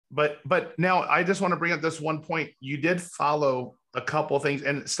but now I just want to bring up this one point. You did follow a couple of things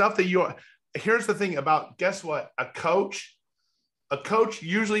and stuff that here's the thing about, guess what? A coach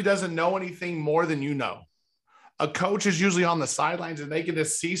usually doesn't know anything more than you know. A coach is usually on the sidelines and they can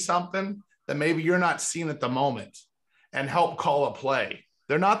just see something that maybe you're not seeing at the moment and help call a play.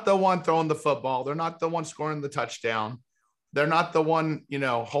 They're not the one throwing the football. They're not the one scoring the touchdown. They're not the one,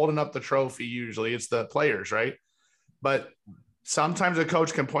 holding up the trophy. Usually it's the players, right? But sometimes a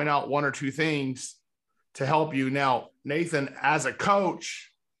coach can point out one or two things to help you. Now, Nathan, as a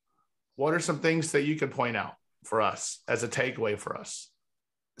coach, what are some things that you could point out for us as a takeaway for us?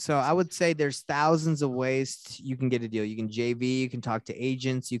 So I would say there's thousands of ways you can get a deal. You can JV, you can talk to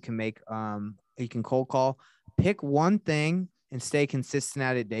agents, you can you can cold call. Pick one thing and stay consistent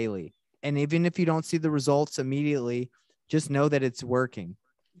at it daily. And even if you don't see the results immediately, just know that it's working.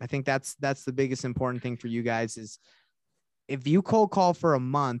 I think that's the biggest important thing for you guys is if you cold call for a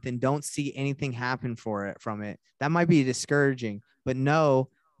month and don't see anything happen from it, that might be discouraging, but know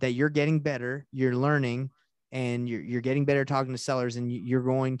that you're getting better, you're learning, and you're getting better talking to sellers, and you're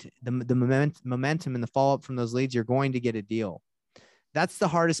going to the momentum and the follow-up from those leads, you're going to get a deal. That's the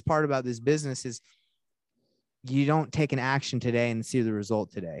hardest part about this business is you don't take an action today and see the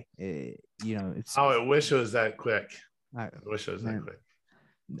result today. I wish it was that quick. I wish it was that quick.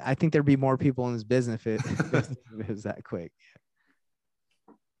 I think there'd be more people in this business if it was that quick.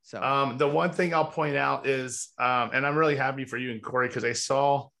 So the one thing I'll point out is, and I'm really happy for you and Corey, because I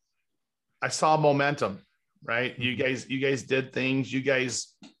saw momentum, right? Mm-hmm. You guys did things. You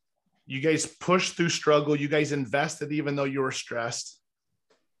guys pushed through struggle. You guys invested even though you were stressed,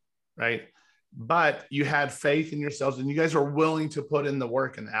 right? But you had faith in yourselves and you guys were willing to put in the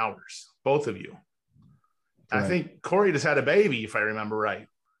work and the hours, both of you. Right. I think Corey just had a baby, if I remember right.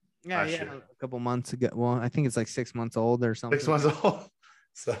 Yeah, a couple months ago. Well, I think it's like 6 months old or something. 6 months old.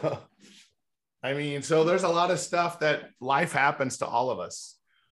 So, so there's a lot of stuff that life happens to all of us.